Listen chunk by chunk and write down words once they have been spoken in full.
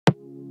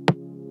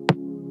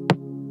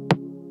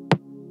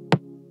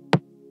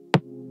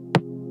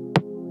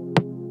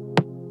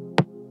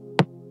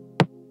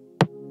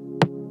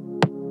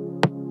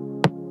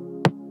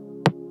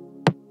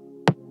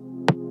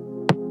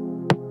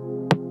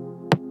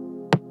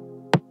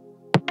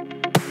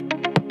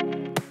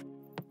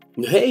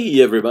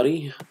Hey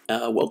everybody,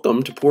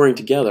 welcome to Pouring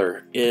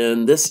Together.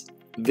 In this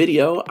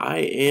video I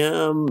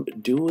am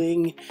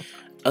doing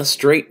a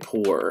straight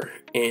pour,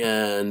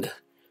 and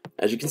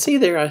as you can see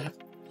there I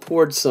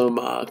poured some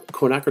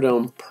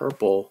quinacridone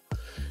purple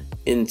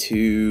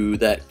into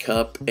that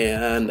cup,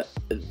 and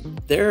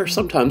there are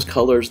sometimes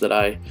colors that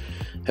I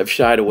have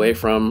shied away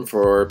from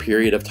for a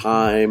period of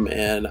time,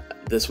 and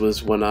this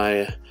was when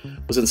I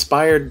was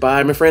inspired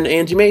by my friend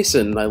Angie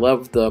Mason. I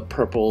love the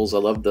purples, I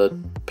love the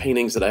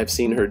paintings that I've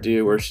seen her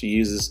do where she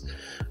uses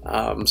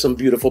some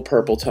beautiful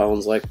purple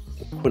tones like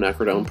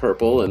quinacridone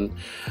purple, and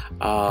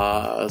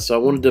so I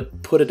wanted to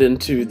put it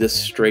into this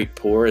straight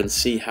pour and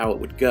see how it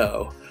would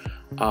go.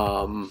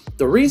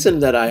 The reason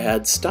that I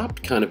had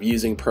stopped kind of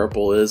using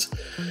purple is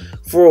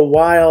for a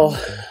while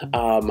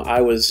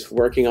I was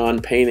working on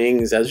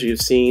paintings. As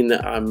you've seen,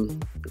 I'm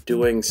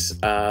doing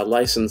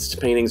licensed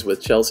paintings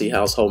with Chelsea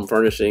House Home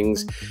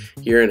Furnishings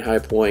here in High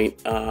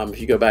Point. If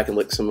you go back and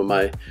look at some of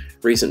my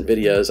recent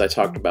videos, I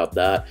talked about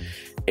that.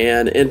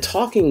 And in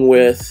talking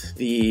with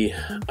the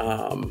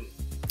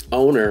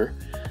owner,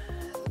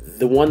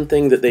 the one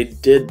thing that they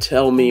did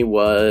tell me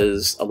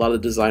was a lot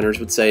of designers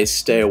would say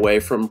stay away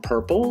from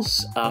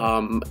purples,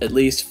 at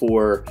least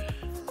for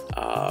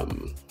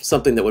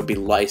something that would be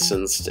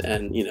licensed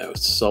and, you know,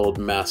 sold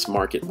mass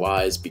market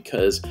wise,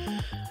 because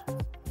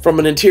from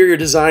an interior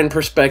design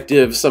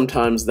perspective,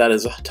 sometimes that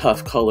is a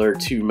tough color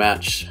to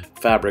match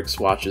fabric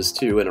swatches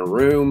to in a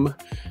room.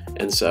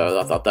 And so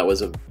I thought that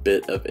was a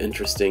bit of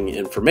interesting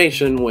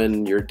information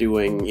when you're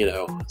doing, you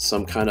know,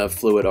 some kind of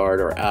fluid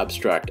art or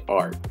abstract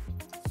art.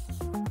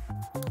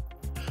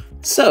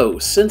 So,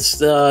 since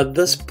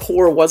this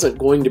pour wasn't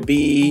going to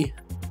be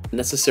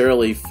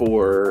necessarily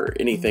for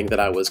anything that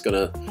I was going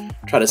to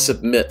try to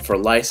submit for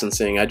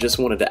licensing, I just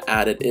wanted to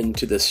add it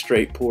into this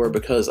straight pour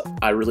because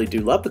I really do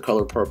love the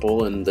color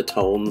purple and the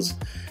tones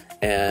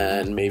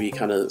and maybe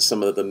kind of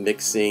some of the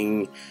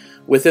mixing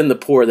within the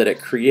pour that it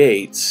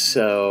creates.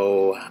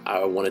 So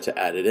I wanted to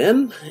add it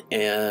in,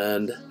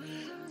 and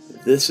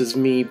this is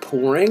me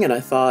pouring, and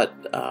I thought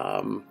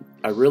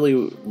I really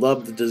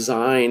loved the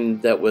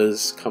design that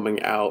was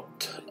coming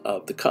out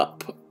of the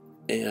cup,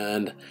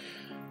 and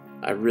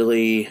I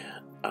really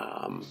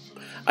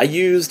I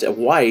used a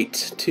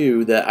white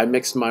too, that I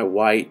mixed my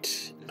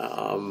white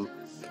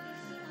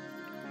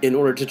in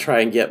order to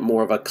try and get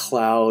more of a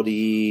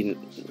cloudy,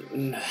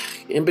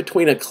 in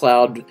between a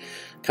cloud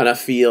kind of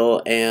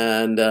feel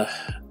and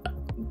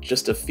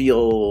just a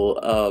feel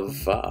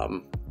of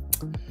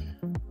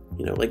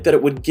you know, like that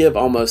it would give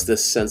almost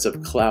this sense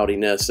of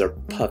cloudiness or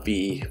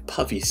puffy,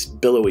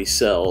 billowy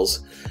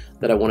cells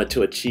that I wanted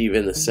to achieve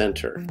in the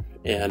center.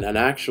 And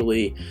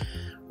actually,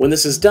 when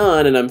this is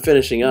done and I'm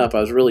finishing up,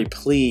 I was really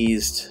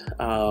pleased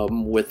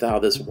with how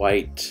this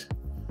white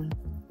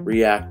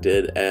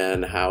reacted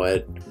and how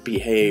it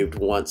behaved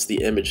once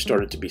the image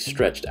started to be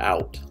stretched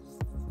out.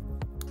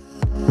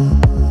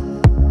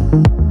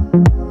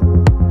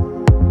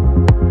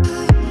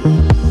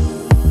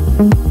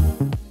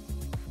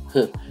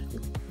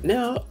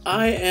 Now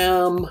I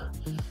am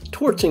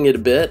torching it a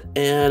bit,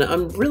 and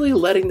I'm really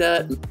letting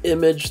that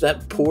image,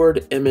 that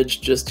poured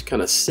image, just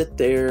kind of sit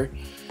there,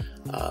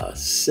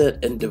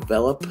 sit and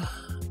develop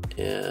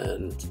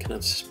and kind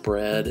of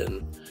spread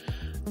and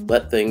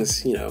let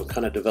things, you know,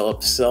 kind of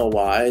develop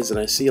cell-wise. And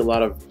I see a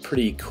lot of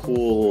pretty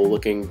cool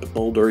looking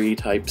bouldery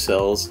type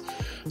cells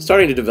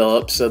starting to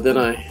develop. So then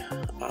I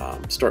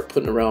start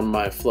putting around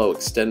my flow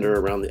extender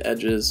around the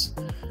edges,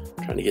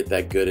 trying to get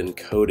that good and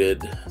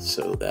coated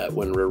so that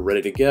when we're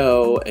ready to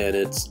go and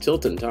it's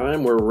tilting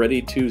time, we're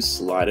ready to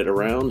slide it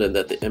around, and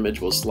that the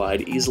image will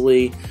slide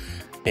easily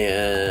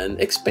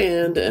and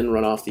expand and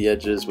run off the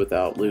edges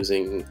without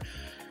losing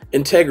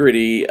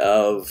integrity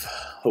of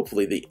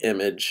hopefully the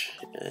image,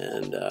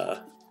 and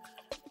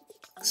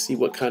see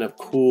what kind of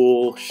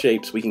cool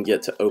shapes we can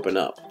get to open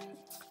up.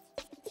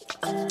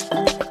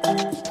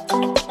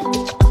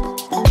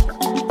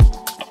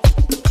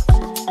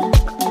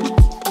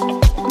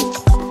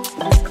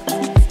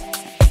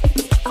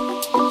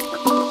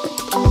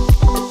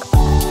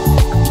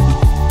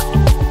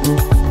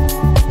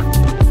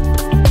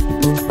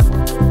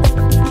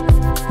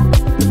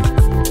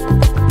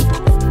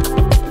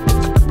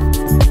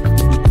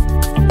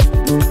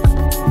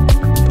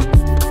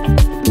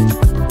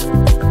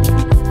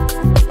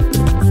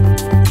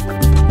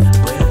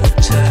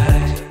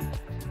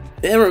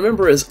 And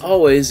remember, as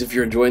always, if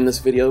you're enjoying this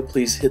video,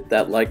 please hit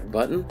that like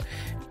button.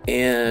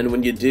 And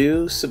when you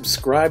do,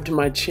 subscribe to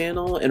my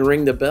channel and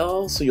ring the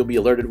bell so you'll be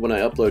alerted when I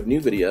upload new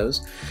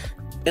videos.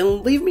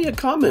 And leave me a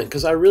comment,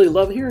 because I really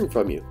love hearing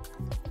from you.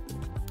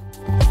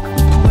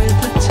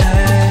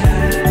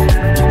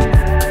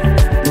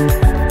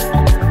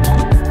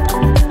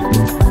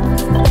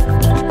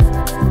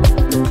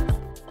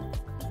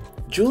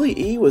 Julie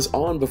E was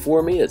on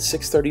before me at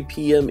 6:30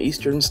 p.m.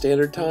 Eastern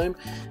Standard Time.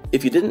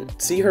 If you didn't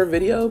see her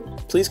video,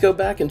 please go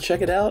back and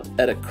check it out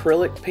at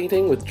Acrylic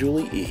Painting with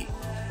Julie E.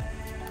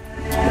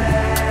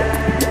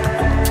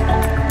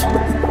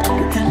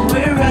 And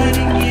we're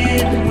riding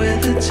in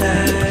with the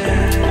tide.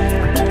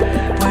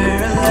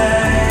 We're alive.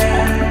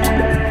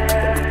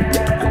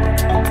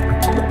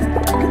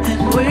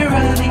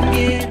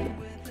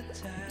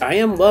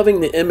 am loving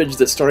the image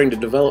that's starting to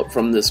develop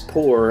from this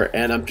pour,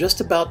 and I'm just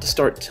about to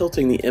start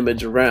tilting the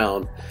image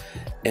around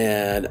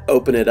and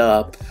open it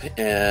up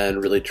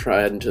and really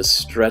try and just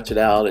stretch it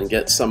out and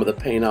get some of the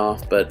paint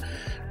off, but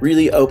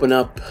really open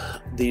up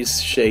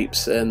these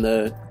shapes and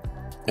the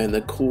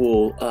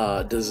cool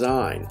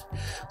design.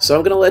 So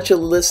I'm gonna let you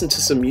listen to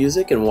some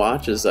music and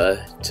watch as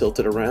I tilt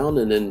it around,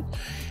 and then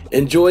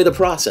enjoy the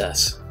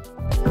process.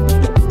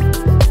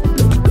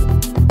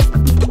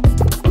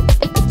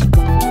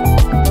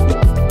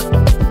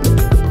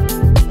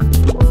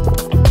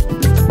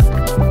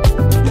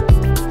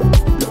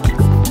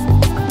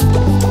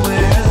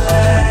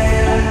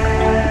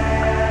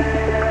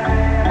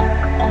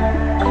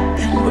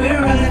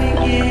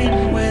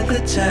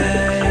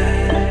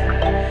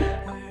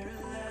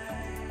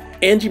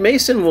 Angie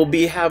Mason will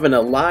be having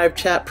a live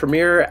chat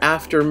premiere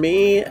after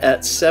me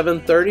at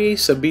 7:30,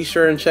 so be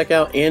sure and check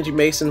out Angie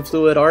Mason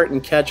Fluid Art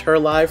and catch her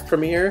live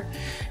premiere.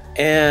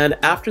 And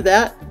after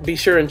that, be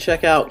sure and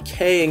check out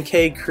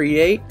K&K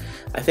Create.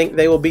 I think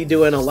they will be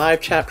doing a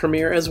live chat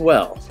premiere as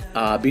well.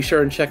 Be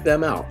sure and check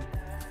them out.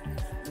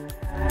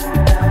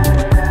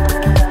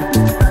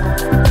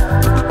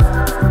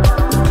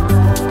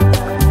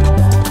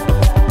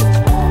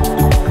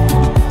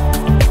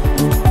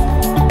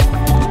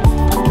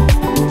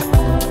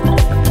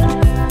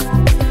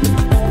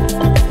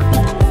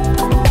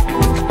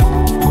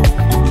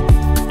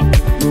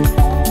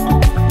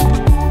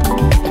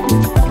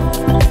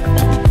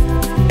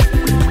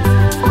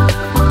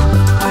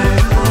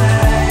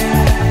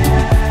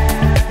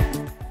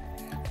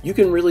 You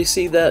can really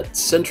see that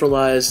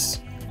centralized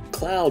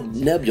cloud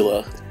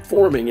nebula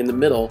forming in the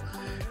middle,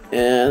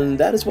 and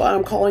that is why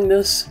I'm calling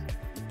this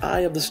Eye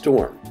of the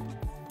Storm.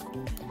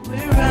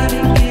 We're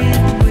running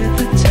in with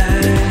the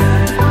tide.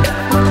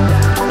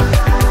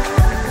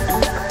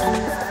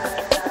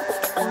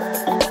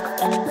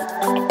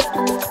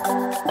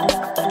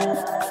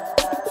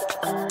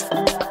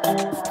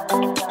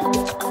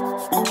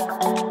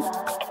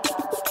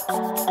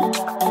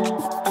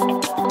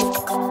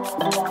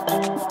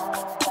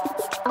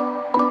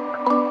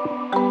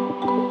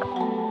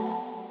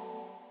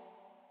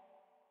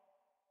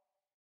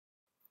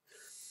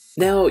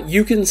 Now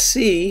you can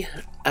see,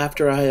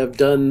 after I have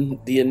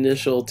done the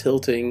initial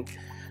tilting,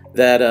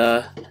 that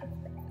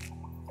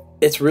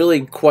it's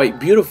really quite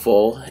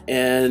beautiful,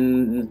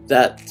 and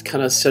that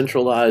kind of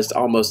centralized,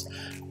 almost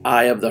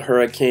eye of the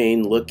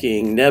hurricane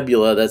looking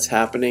nebula that's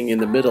happening in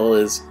the middle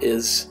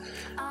is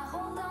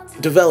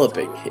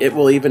developing. It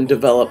will even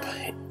develop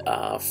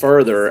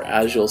further,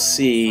 as you'll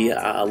see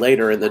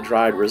later in the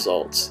dried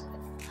results.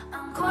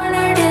 I'm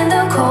cornered in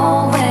the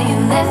cold where you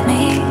left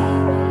me.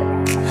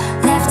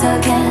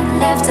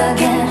 Left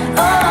again,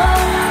 oh,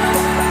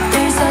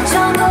 there's a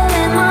jungle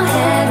in my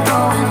head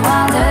growing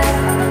wilder,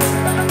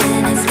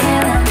 and it's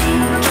killing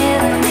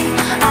me,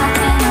 I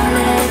cannot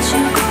let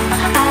you go,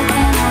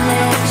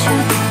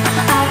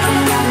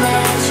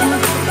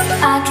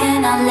 I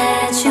cannot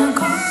let you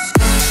go.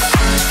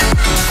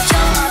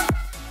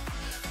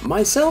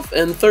 Myself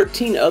and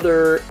 13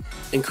 other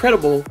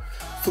incredible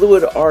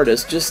fluid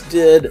artists just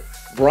did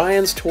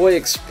Brian's Toy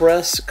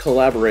Express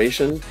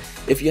collaboration.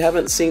 If you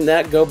haven't seen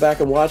that, go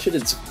back and watch it.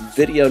 It's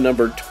video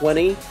number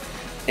 20,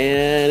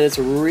 and it's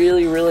a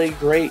really, really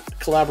great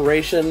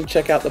collaboration.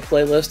 Check out the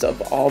playlist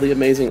of all the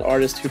amazing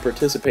artists who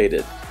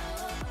participated.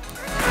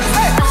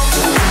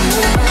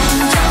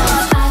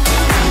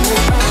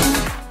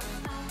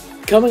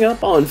 Coming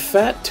up on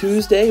Fat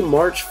Tuesday,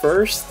 March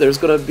 1st, there's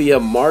going to be a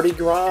Mardi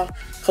Gras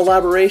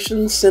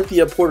collaboration.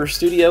 Cynthia Porter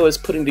Studio is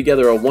putting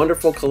together a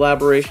wonderful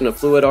collaboration of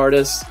fluid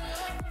artists,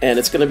 and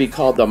it's going to be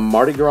called the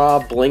Mardi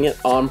Gras Bling It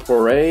on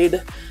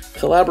Parade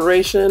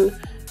collaboration.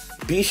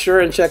 Be sure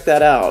and check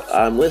that out.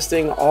 I'm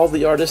listing all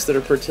the artists that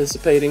are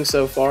participating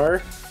so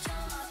far.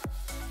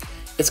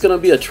 It's going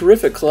to be a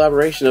terrific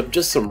collaboration of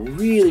just some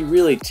really,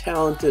 really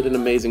talented and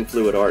amazing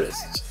fluid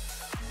artists.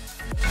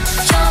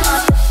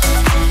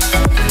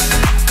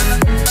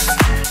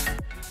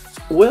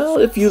 Well,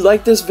 if you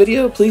like this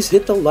video, please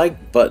hit the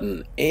like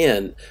button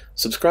and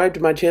subscribe to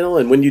my channel,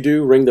 and when you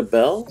do, ring the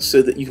bell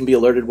so that you can be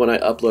alerted when I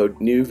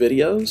upload new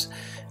videos.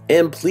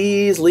 And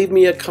please leave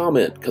me a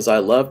comment, because I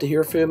love to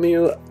hear from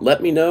you.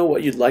 Let me know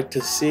what you'd like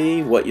to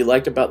see, what you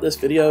liked about this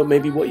video,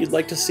 maybe what you'd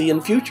like to see in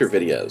future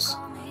videos.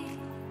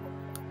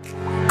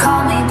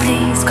 Call me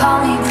please,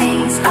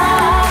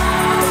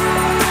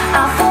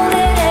 I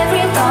folded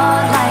every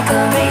thought like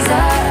a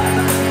razor.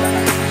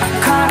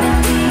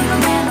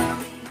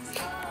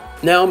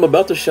 Now I'm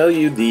about to show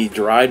you the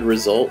dried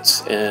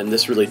results, and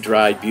this really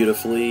dried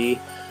beautifully.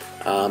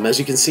 As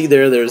you can see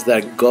there's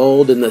that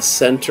gold in the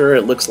center.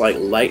 It looks like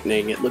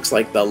lightning. It looks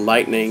like the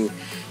lightning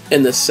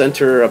in the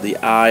center of the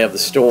eye of the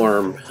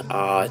storm.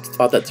 I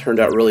thought that turned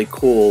out really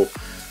cool.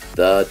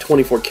 The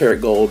 24 karat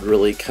gold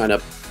really kind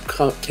of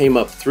came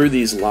up through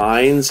these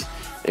lines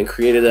and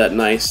created that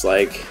nice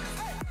like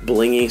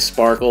blingy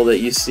sparkle that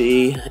you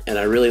see, and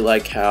I really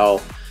like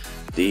how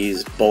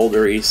these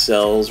bouldery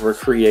cells were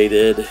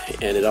created,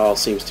 and it all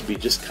seems to be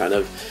just kind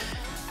of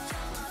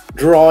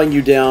drawing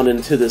you down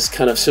into this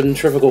kind of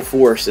centrifugal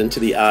force into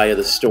the eye of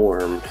the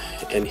storm.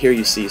 And here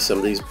you see some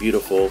of these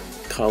beautiful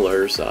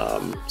colors,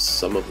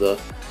 some of the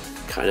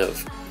kind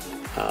of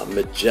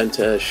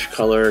magenta-ish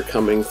color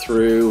coming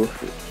through.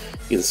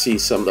 You can see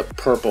some of the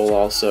purple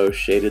also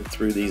shaded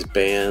through these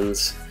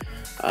bands.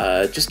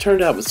 It just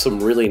turned out with some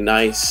really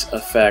nice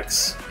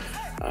effects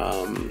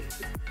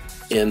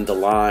in the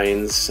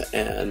lines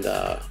and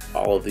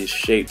all of these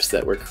shapes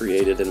that were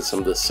created and some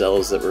of the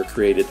cells that were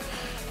created.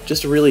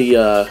 Just a really,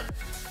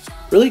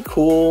 really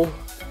cool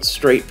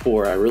straight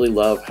pour. I really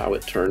love how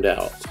it turned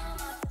out.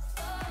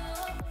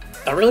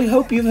 I really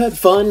hope you've had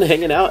fun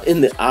hanging out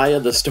in the eye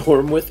of the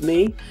storm with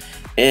me,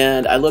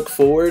 and I look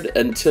forward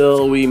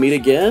until we meet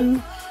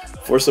again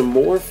for some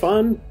more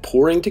fun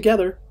pouring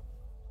together.